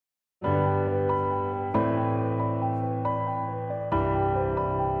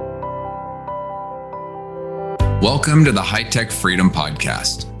Welcome to the High Tech Freedom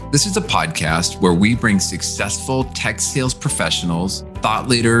Podcast. This is a podcast where we bring successful tech sales professionals, thought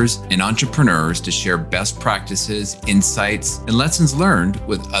leaders, and entrepreneurs to share best practices, insights, and lessons learned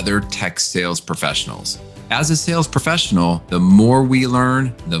with other tech sales professionals. As a sales professional, the more we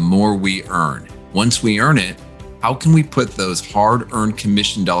learn, the more we earn. Once we earn it, how can we put those hard-earned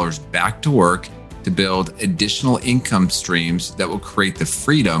commission dollars back to work to build additional income streams that will create the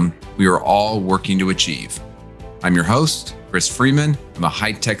freedom we are all working to achieve? I'm your host, Chris Freeman. I'm a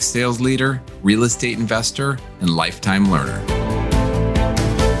high-tech sales leader, real estate investor, and lifetime learner.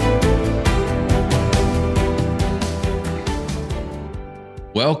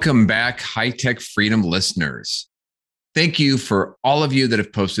 Welcome back, High-Tech Freedom listeners. Thank you for all of you that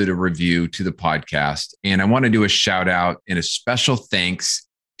have posted a review to the podcast. And I want to do a shout out and a special thanks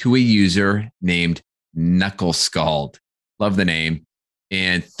to a user named Knuckle Scald. Love the name.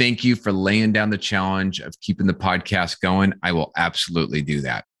 And thank you for laying down the challenge of keeping the podcast going. I will absolutely do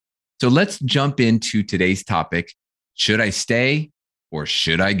that. So let's jump into today's topic. Should I stay or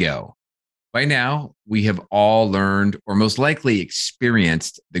should I go? By now, we have all learned or most likely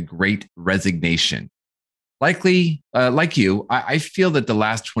experienced the Great Resignation. Likely, like you, I feel that the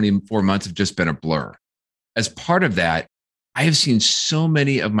last 24 months have just been a blur. As part of that, I have seen so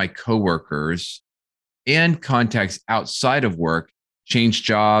many of my coworkers and contacts outside of work change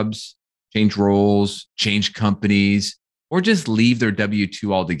jobs, change roles, change companies, or just leave their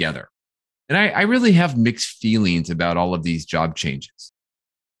W-2 altogether. And I really have mixed feelings about all of these job changes.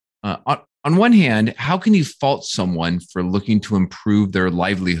 On one hand, how can you fault someone for looking to improve their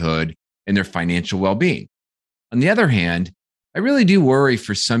livelihood and their financial well-being? On the other hand, I really do worry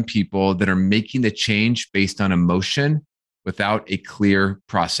for some people that are making the change based on emotion without a clear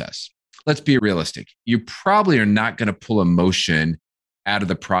process. Let's be realistic. You probably are not going to pull emotion out of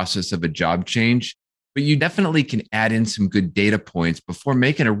the process of a job change, but you definitely can add in some good data points before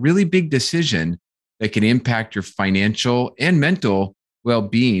making a really big decision that can impact your financial and mental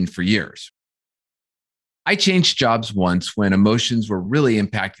well-being for years. I changed jobs once when emotions were really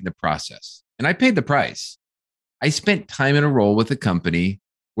impacting the process, and I paid the price. I spent time in a role with a company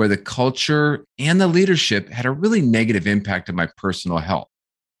where the culture and the leadership had a really negative impact on my personal health.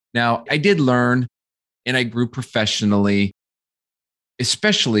 Now, I did learn and I grew professionally,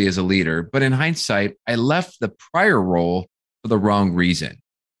 especially as a leader, but in hindsight, I left the prior role for the wrong reason.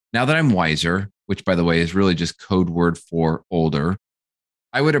 Now that I'm wiser, which by the way is really just code word for older,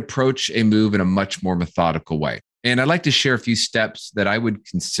 I would approach a move in a much more methodical way. And I'd like to share a few steps that I would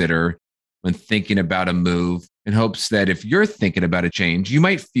consider when thinking about a move in hopes that if you're thinking about a change, you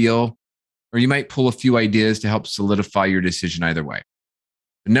might feel or you might pull a few ideas to help solidify your decision either way.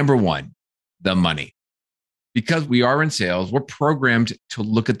 Number one, the money. Because we are in sales, we're programmed to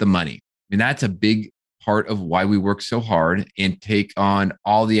look at the money. I mean, that's a big part of why we work so hard and take on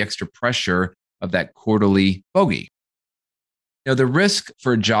all the extra pressure of that quarterly bogey. Now, the risk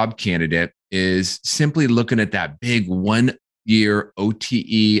for a job candidate is simply looking at that big 1 year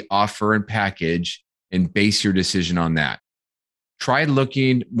OTE offer and package and base your decision on that. Try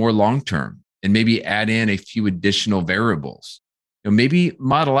looking more long-term and maybe add in a few additional variables. Maybe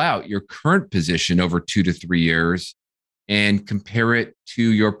model out your current position over 2 to 3 years and compare it to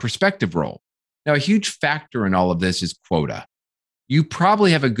your prospective role. Now, a huge factor in all of this is quota. You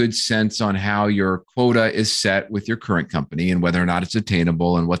probably have a good sense on how your quota is set with your current company and whether or not it's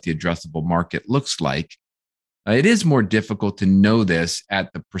attainable and what the addressable market looks like. It is more difficult to know this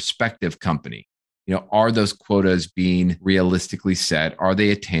at the prospective company. Are those quotas being realistically set? Are they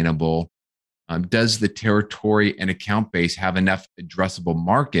attainable? Does the territory and account base have enough addressable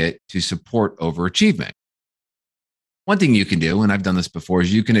market to support overachievement? One thing you can do, and I've done this before,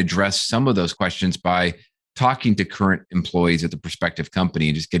 is you can address some of those questions by talking to current employees at the prospective company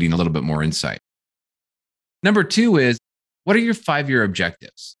and just getting a little bit more insight. Number two is, what are your 5-year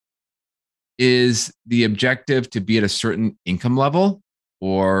objectives? Is the objective to be at a certain income level,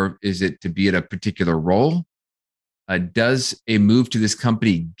 or is it to be at a particular role? Does a move to this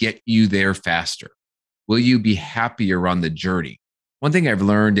company get you there faster? Will you be happier on the journey? One thing I've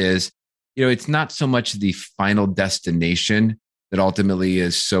learned is, it's not so much the final destination that ultimately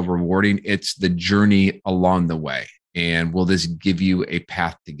is so rewarding. It's the journey along the way. And will this give you a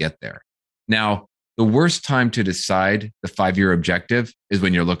path to get there? Now, the worst time to decide the 5-year objective is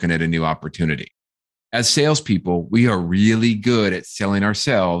when you're looking at a new opportunity. As salespeople, we are really good at selling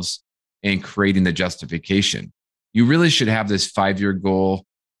ourselves and creating the justification. You really should have this 5-year goal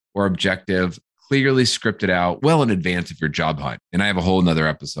or objective clearly scripted out well in advance of your job hunt. And I have a whole nother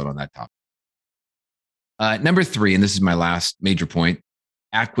episode on that topic. Number 3, and this is my last major point,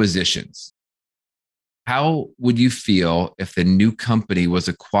 acquisitions. How would you feel if the new company was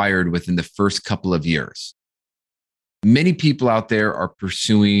acquired within the first couple of years? Many people out there are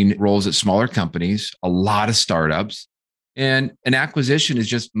pursuing roles at smaller companies, a lot of startups, and an acquisition is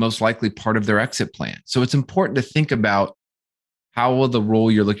just most likely part of their exit plan. So it's important to think about how will the role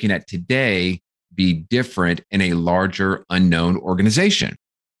you're looking at today be different in a larger unknown organization?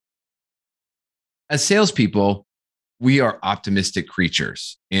 As salespeople, we are optimistic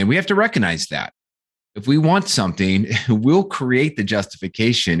creatures, and we have to recognize that. If we want something, we'll create the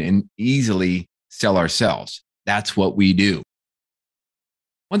justification and easily sell ourselves. That's what we do.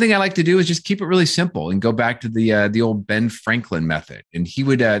 One thing I like to do is just keep it really simple and go back to the old Ben Franklin method. And he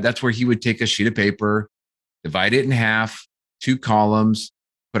would that's where he would take a sheet of paper, divide it in half, 2 columns,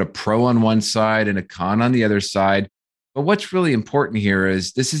 put a pro on one side and a con on the other side. But what's really important here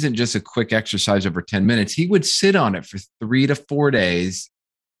is this isn't just a quick exercise over 10 minutes. He would sit on it for 3 to 4 days.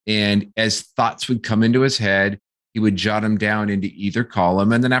 And as thoughts would come into his head, he would jot them down into either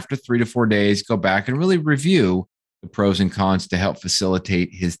column. And then after 3 to 4 days, go back and really review the pros and cons to help facilitate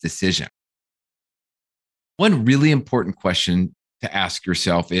his decision. One really important question to ask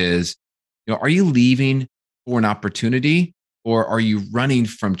yourself is, are you leaving for an opportunity, or are you running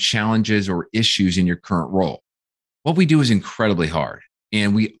from challenges or issues in your current role? What we do is incredibly hard,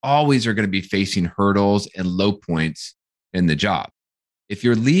 and we always are going to be facing hurdles and low points in the job. If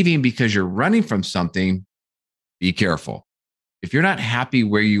you're leaving because you're running from something, be careful. If you're not happy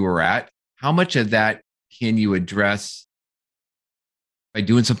where you are at, how much of that can you address by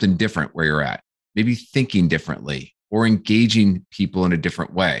doing something different where you're at? Maybe thinking differently or engaging people in a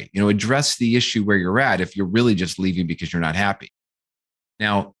different way. Address the issue where you're at if you're really just leaving because you're not happy.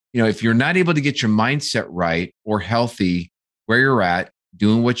 Now, if you're not able to get your mindset right or healthy where you're at,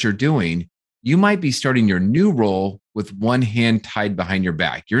 doing what you're doing, you might be starting your new role with one hand tied behind your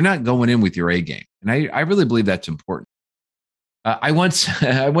back. You're not going in with your A game. And I really believe that's important. I once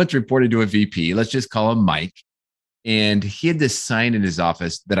reported to a VP, let's just call him Mike, and he had this sign in his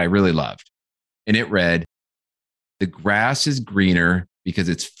office that I really loved. And it read, "The grass is greener because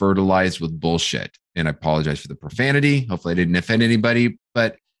it's fertilized with bullshit." And I apologize for the profanity. Hopefully I didn't offend anybody,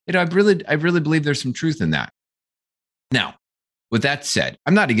 but I really believe there's some truth in that. Now, with that said,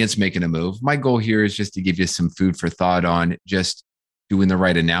 I'm not against making a move. My goal here is just to give you some food for thought on just doing the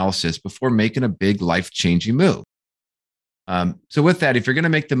right analysis before making a big life-changing move. So with that, if you're going to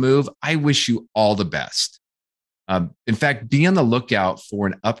make the move, I wish you all the best. In fact, be on the lookout for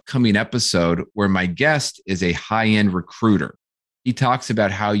an upcoming episode where my guest is a high-end recruiter. He talks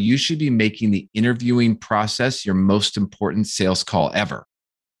about how you should be making the interviewing process your most important sales call ever.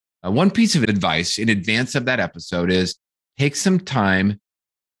 One piece of advice in advance of that episode is take some time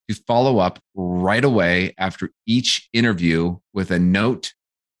to follow up right away after each interview with a note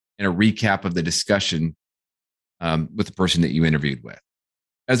and a recap of the discussion with the person that you interviewed with.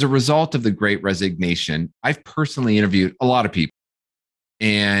 As a result of the Great Resignation, I've personally interviewed a lot of people,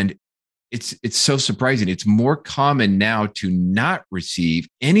 and it's so surprising. It's more common now to not receive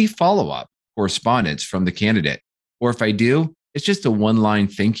any follow-up correspondence from the candidate, or if I do, it's just a one-line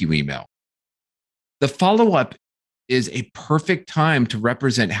thank you email. The follow-up is a perfect time to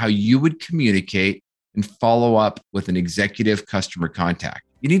represent how you would communicate and follow up with an executive customer contact.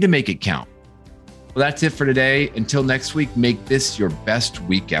 You need to make it count. Well, that's it for today. Until next week, make this your best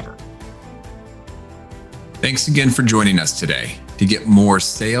week ever. Thanks again for joining us today. To get more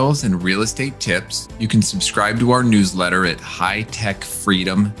sales and real estate tips, you can subscribe to our newsletter at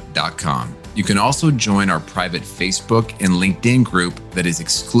hightechfreedom.com. You can also join our private Facebook and LinkedIn group that is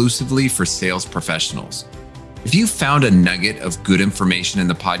exclusively for sales professionals. If you found a nugget of good information in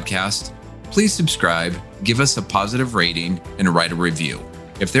the podcast, please subscribe, give us a positive rating, and write a review.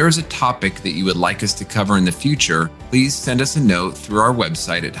 If there is a topic that you would like us to cover in the future, please send us a note through our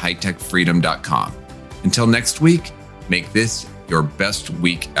website at hightechfreedom.com. Until next week, make this your best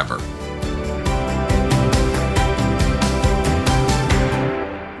week ever.